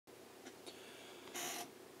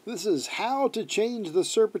This is how to change the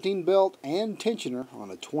serpentine belt and tensioner on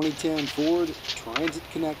a 2010 Ford Transit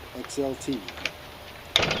Connect XLT.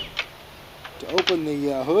 To open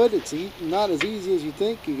the hood, it's not as easy as you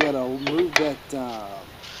think. You got to move that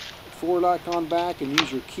Ford icon back and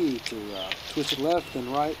use your key to twist it left and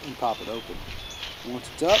right and pop it open. Once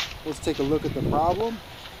it's up, let's take a look at the problem.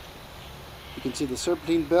 You can see the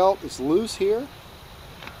serpentine belt is loose here.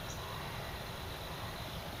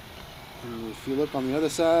 And if you look on the other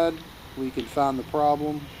side, we can find the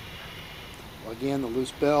problem. Again, the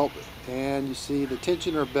loose belt, and you see the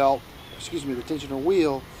tensioner belt, the tensioner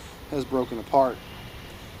wheel has broken apart.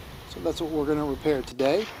 So that's what we're going to repair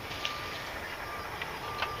today.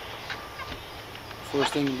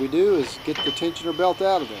 First thing we do is get the tensioner belt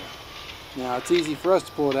out of there. Now it's easy for us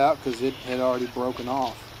to pull it out because it had already broken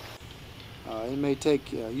off. It may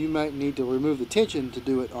take, you might need to remove the tension to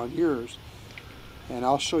do it on yours, and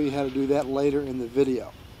I'll show you how to do that later in the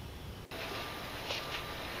video.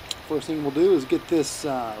 First thing we'll do is get this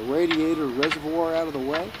radiator reservoir out of the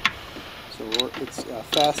way. So it's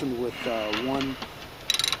fastened with one,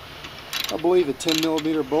 I believe, a 10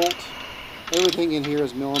 millimeter bolt. Everything in here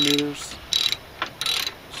is millimeters.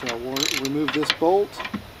 So we'll remove this bolt,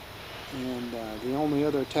 and the only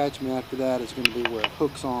other attachment after that is going to be where it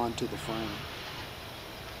hooks on to the frame.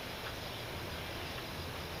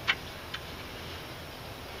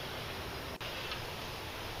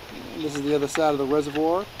 And this is the other side of the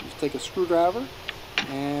reservoir. Just take a screwdriver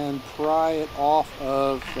and pry it off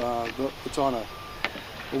of it's on a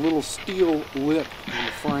little steel lip in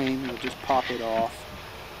the frame. You'll just pop it off,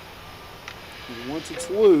 and once it's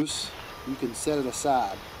loose, you can set it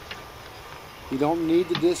aside. You don't need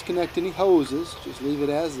to disconnect any hoses, just leave it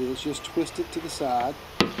as is, just twist it to the side.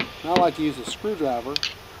 And I like to use a screwdriver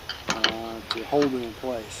to hold it in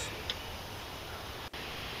place.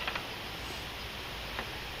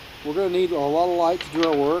 We're going to need a lot of light to do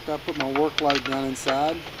our work. I put my work light down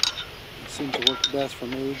inside. It seems to work the best for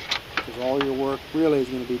me because all your work really is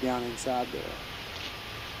going to be down inside there.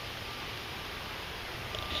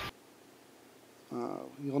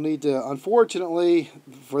 You'll need to, unfortunately,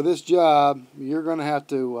 for this job, you're going to have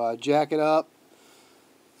to jack it up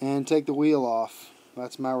and take the wheel off.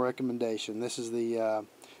 That's my recommendation. This is the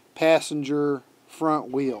passenger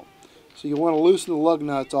front wheel. So you want to loosen the lug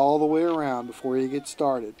nuts all the way around before you get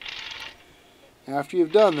started. After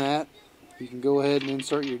you've done that, you can go ahead and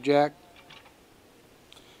insert your jack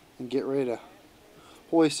and get ready to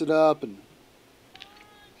hoist it up and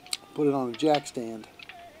put it on a jack stand.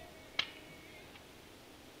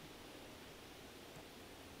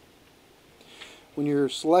 When you're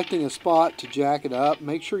selecting a spot to jack it up,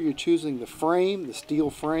 make sure you're choosing the frame, the steel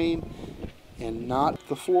frame, and not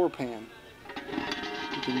the floor pan.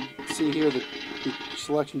 You can see here the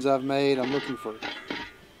selections I've made. I'm looking for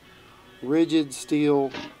rigid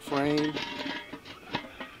steel frame.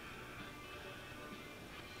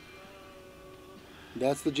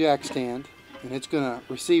 That's the jack stand, and it's going to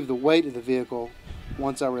receive the weight of the vehicle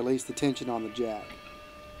once I release the tension on the jack.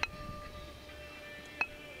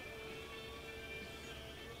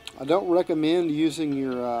 I don't recommend using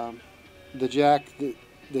your the jack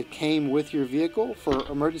that came with your vehicle for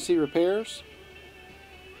emergency repairs,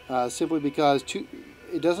 simply because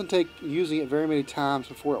it doesn't take using it very many times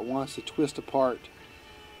before it wants to twist apart.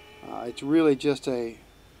 It's really just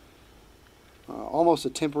almost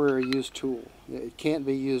a temporary use tool. It can't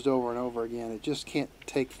be used over and over again. It just can't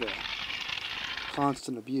take the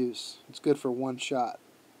constant abuse. It's good for one shot.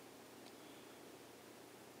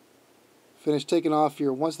 Finish taking off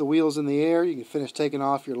your, once the wheel's in the air, you can finish taking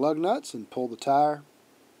off your lug nuts and pull the tire.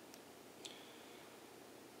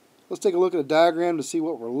 Let's take a look at a diagram to see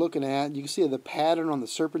what we're looking at. You can see the pattern on the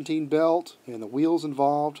serpentine belt and the wheels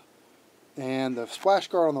involved, and the splash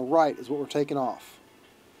guard on the right is what we're taking off.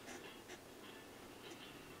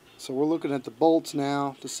 So we're looking at the bolts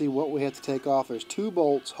now to see what we have to take off. There's two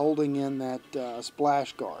bolts holding in that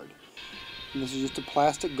splash guard. And this is just a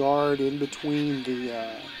plastic guard in between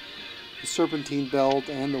the serpentine belt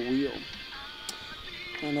and the wheel.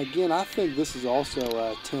 And again, I think this is also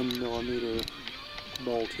a 10 millimeter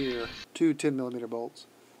bolt here. Two 10 millimeter bolts.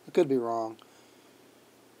 I could be wrong.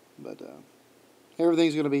 But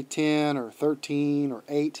everything's going to be 10 or 13 or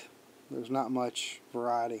 8. There's not much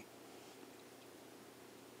variety.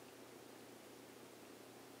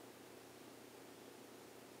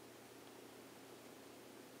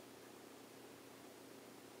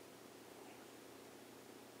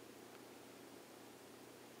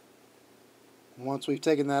 Once we've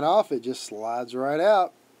taken that off, it just slides right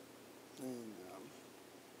out. And,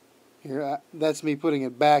 here, that's me putting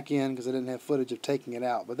it back in because I didn't have footage of taking it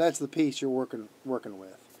out. But that's the piece you're working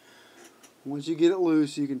with. Once you get it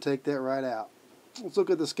loose, you can take that right out. Let's look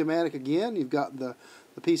at the schematic again. You've got the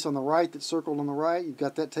piece on the right that's circled on the right. You've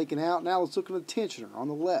got that taken out. Now let's look at the tensioner on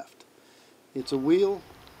the left. It's a wheel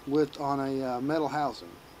on a metal housing.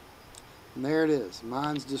 And there it is.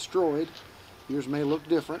 Mine's destroyed. Yours may look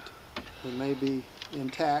different. It may be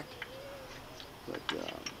intact. But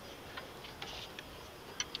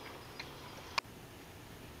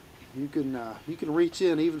you can reach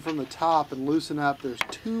in even from the top and loosen up. There's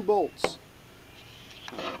two bolts.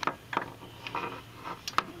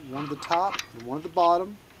 One at the top and one at the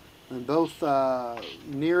bottom, and both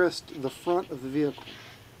nearest the front of the vehicle.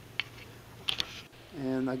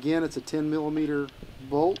 And again, it's a 10mm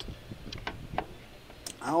bolt.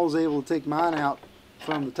 I was able to take mine out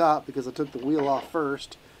from the top because I took the wheel off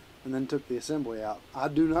first and then took the assembly out. I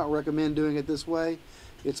do not recommend doing it this way.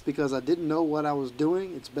 It's because I didn't know what I was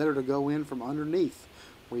doing. It's better to go in from underneath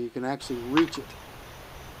where you can actually reach it.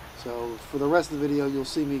 So for the rest of the video, you'll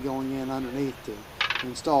see me going in underneath to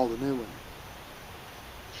install the new one.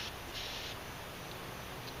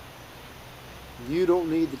 You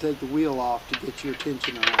don't need to take the wheel off to get your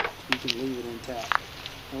tensioner out. You can leave it intact.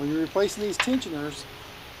 And when you're replacing these tensioners,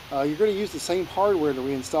 you're going to use the same hardware to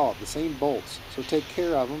reinstall it, the same bolts. So take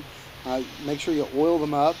care of them. Make sure you oil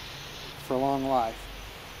them up for a long life.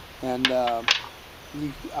 And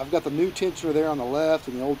I've got the new tensioner there on the left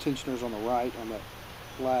and the old tensioners on the right on the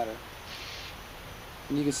ladder.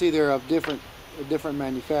 And you can see they're of a different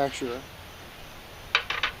manufacturer.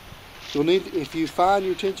 You'll need, if you find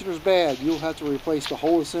your tensioner's bad, you'll have to replace the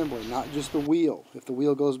whole assembly, not just the wheel. If the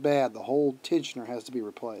wheel goes bad, the whole tensioner has to be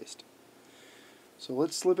replaced. So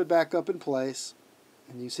let's slip it back up in place,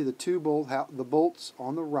 and you see the bolts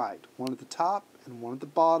on the right, one at the top and one at the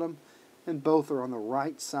bottom, and both are on the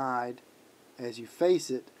right side as you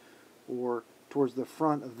face it or towards the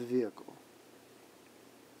front of the vehicle.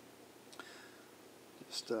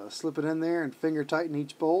 Just slip it in there and finger tighten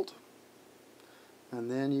each bolt,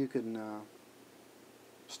 and then you can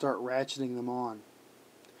start ratcheting them on.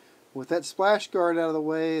 With that splash guard out of the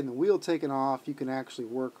way and the wheel taken off, you can actually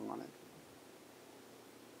work on it.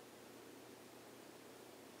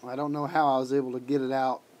 I don't know how I was able to get it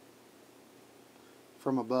out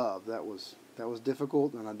from above. That was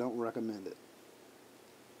difficult, and I don't recommend it.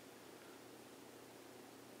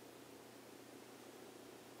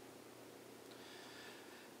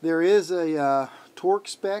 There is a torque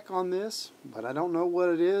spec on this, but I don't know what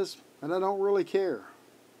it is, and I don't really care.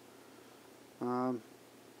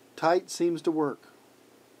 Tight seems to work.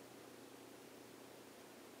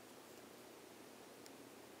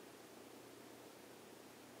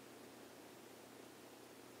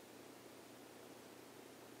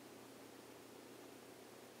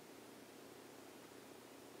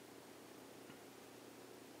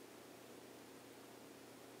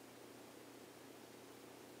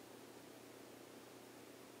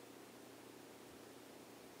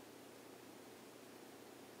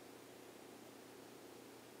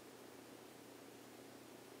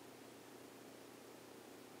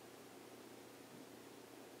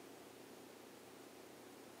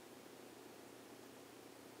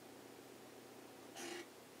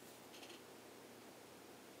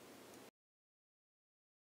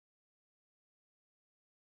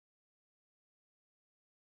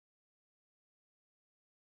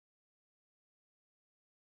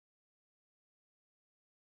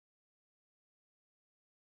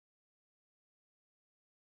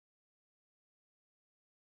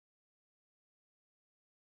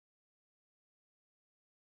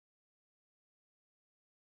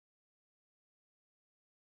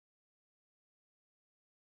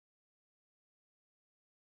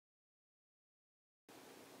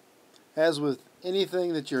 As with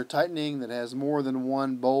anything that you're tightening that has more than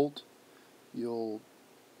one bolt, once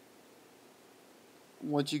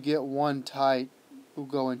you get one tight, you'll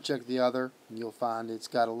go and check the other, and you'll find it's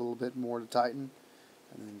got a little bit more to tighten,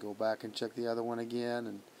 and then go back and check the other one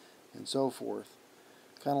again, and so forth.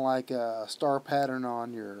 Kind of like a star pattern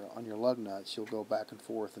on your lug nuts. You'll go back and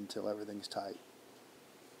forth until everything's tight.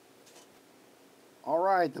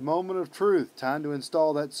 Alright, the moment of truth. Time to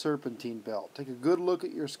install that serpentine belt. Take a good look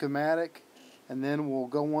at your schematic, and then we'll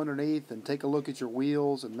go underneath and take a look at your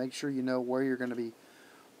wheels and make sure you know where you're going to be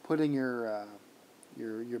putting your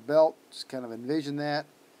belt. Just kind of envision that.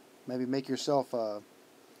 Maybe make yourself a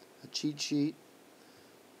cheat sheet,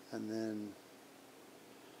 and then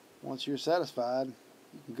once you're satisfied,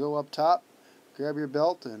 you can go up top, grab your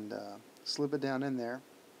belt, and slip it down in there.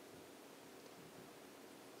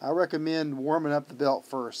 I recommend warming up the belt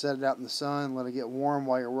first. Set it out in the sun, let it get warm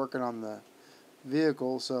while you're working on the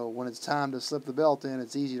vehicle, so when it's time to slip the belt in,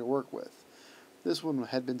 it's easy to work with. This one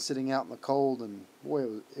had been sitting out in the cold, and boy,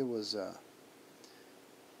 it was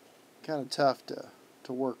kind of tough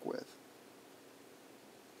to work with.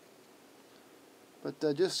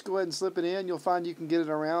 But just go ahead and slip it in. You'll find you can get it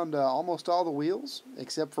around almost all the wheels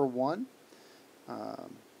except for one.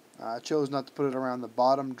 I chose not to put it around the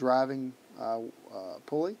bottom driving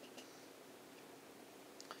pulley.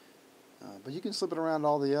 But you can slip it around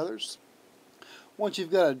all the others. Once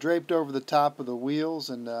you've got it draped over the top of the wheels,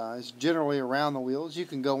 and it's generally around the wheels, you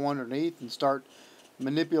can go underneath and start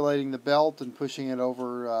manipulating the belt and pushing it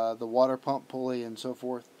over the water pump pulley and so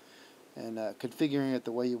forth, and configuring it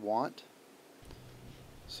the way you want.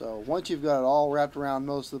 So once you've got it all wrapped around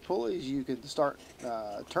most of the pulleys, you can start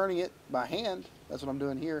turning it by hand. That's what I'm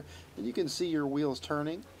doing here. And you can see your wheels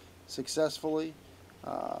turning successfully.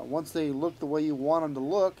 Once they look the way you want them to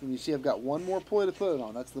look, and you see I've got one more pulley to put it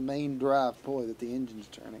on. That's the main drive pulley that the engine's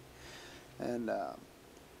turning. And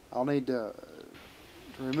I'll need to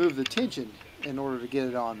remove the tension in order to get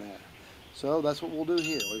it on there. So that's what we'll do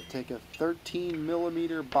here. We'll take a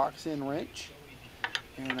 13mm box-in wrench.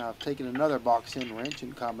 And I've taken another box-in wrench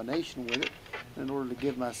in combination with it in order to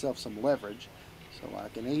give myself some leverage, so I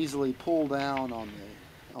can easily pull down on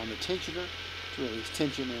the tensioner to release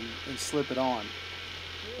tension and slip it on.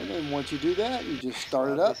 And then once you do that, you just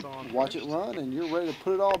start it up, watch it run, and you're ready to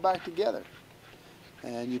put it all back together.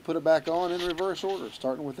 And you put it back on in reverse order,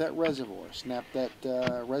 starting with that reservoir. Snap that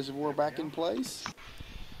reservoir back in place.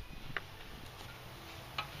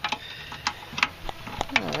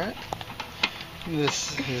 All right.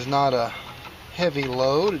 This is not a heavy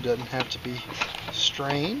load. It doesn't have to be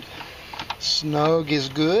strained. Snug is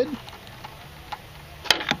good.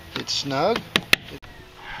 It's snug.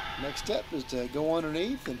 Next step is to go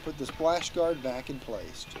underneath and put the splash guard back in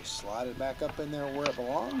place. Just slide it back up in there where it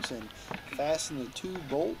belongs and fasten the two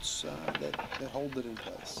bolts that hold it in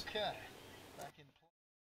place. Okay.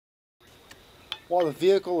 While the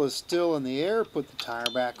vehicle is still in the air, put the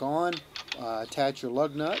tire back on. Attach your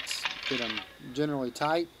lug nuts. Get them generally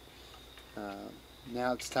tight.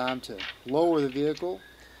 Now it's time to lower the vehicle,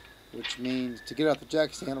 which means to get off the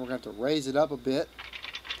jack stand, we're going to have to raise it up a bit,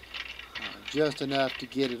 just enough to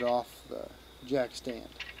get it off the jack stand.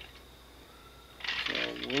 So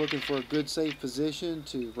we're looking for a good safe position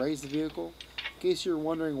to raise the vehicle. In case you're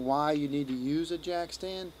wondering why you need to use a jack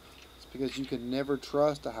stand, it's because you can never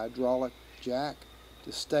trust a hydraulic jack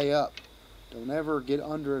to stay up. Don't ever get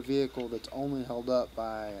under a vehicle that's only held up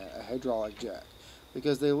by a hydraulic jack,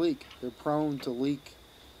 because they leak. They're prone to leak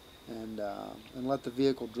and let the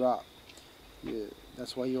vehicle drop.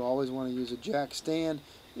 That's why you always want to use a jack stand.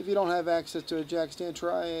 If you don't have access to a jack stand,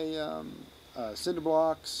 try cinder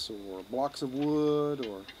blocks or blocks of wood,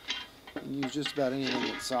 or use just about anything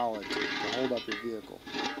that's solid to hold up your vehicle.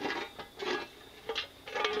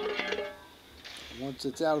 Once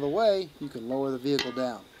it's out of the way, you can lower the vehicle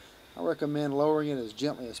down. I recommend lowering it as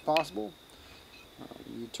gently as possible.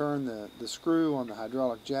 You turn the screw on the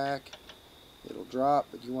hydraulic jack, it'll drop,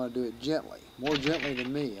 but you want to do it gently, more gently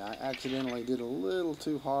than me. I accidentally did a little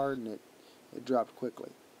too hard and it dropped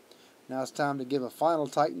quickly. Now it's time to give a final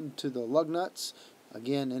tighten to the lug nuts,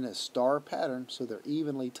 again in a star pattern so they're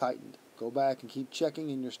evenly tightened. Go back and keep checking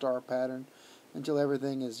in your star pattern until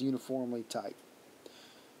everything is uniformly tight.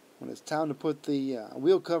 When it's time to put the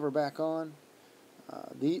wheel cover back on,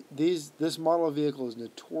 this model of vehicle is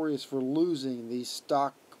notorious for losing these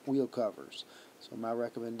stock wheel covers. So my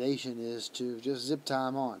recommendation is to just zip tie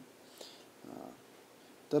them on.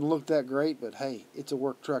 Doesn't look that great, but hey, it's a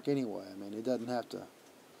work truck anyway. I mean, it doesn't have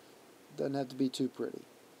to be too pretty.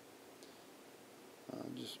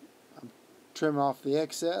 Just trim off the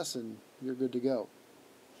excess and you're good to go.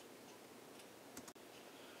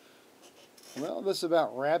 Well, this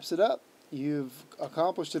about wraps it up. You've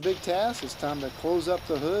accomplished a big task. It's time to close up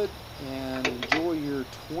the hood and enjoy your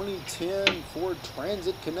 2010 Ford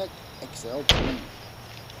Transit Connect XLT.